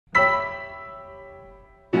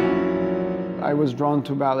I was drawn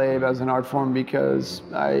to ballet as an art form because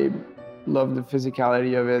I love the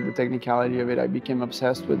physicality of it, the technicality of it. I became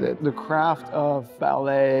obsessed with it. The craft of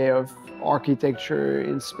ballet, of architecture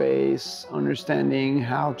in space, understanding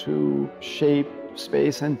how to shape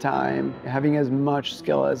space and time, having as much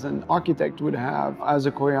skill as an architect would have as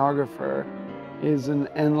a choreographer is an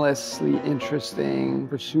endlessly interesting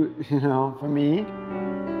pursuit, for me.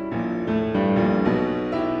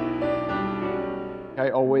 I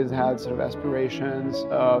always had sort of aspirations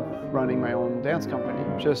of running my own dance company,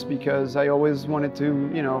 just because I always wanted to,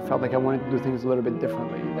 felt like I wanted to do things a little bit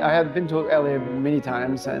differently. I had been to LA many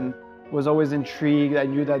times and was always intrigued. I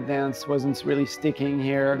knew that dance wasn't really sticking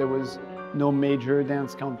here. There was no major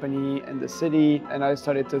dance company in the city, and I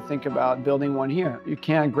started to think about building one here. You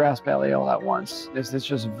can't grasp LA all at once. There's this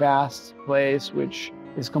just vast place which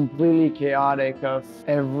is completely chaotic of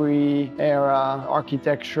every era,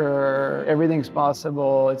 architecture, everything's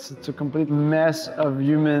possible. It's a complete mess of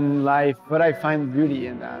human life, but I find beauty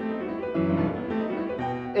in that.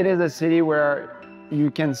 It is a city where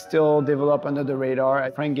you can still develop under the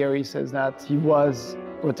radar. Frank Gehry says that he was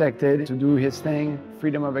protected to do his thing.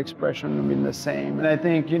 Freedom of expression would be the same. And I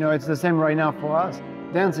think, it's the same right now for us.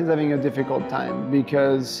 Dance is having a difficult time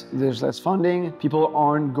because there's less funding. People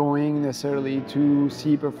aren't going necessarily to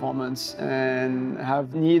see performance and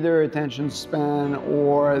have neither attention span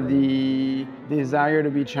or the desire to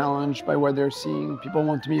be challenged by what they're seeing. People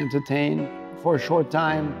want to be entertained for a short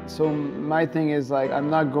time. So my thing is I'm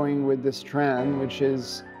not going with this trend, which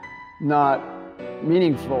is not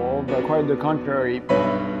meaningful, but quite the contrary.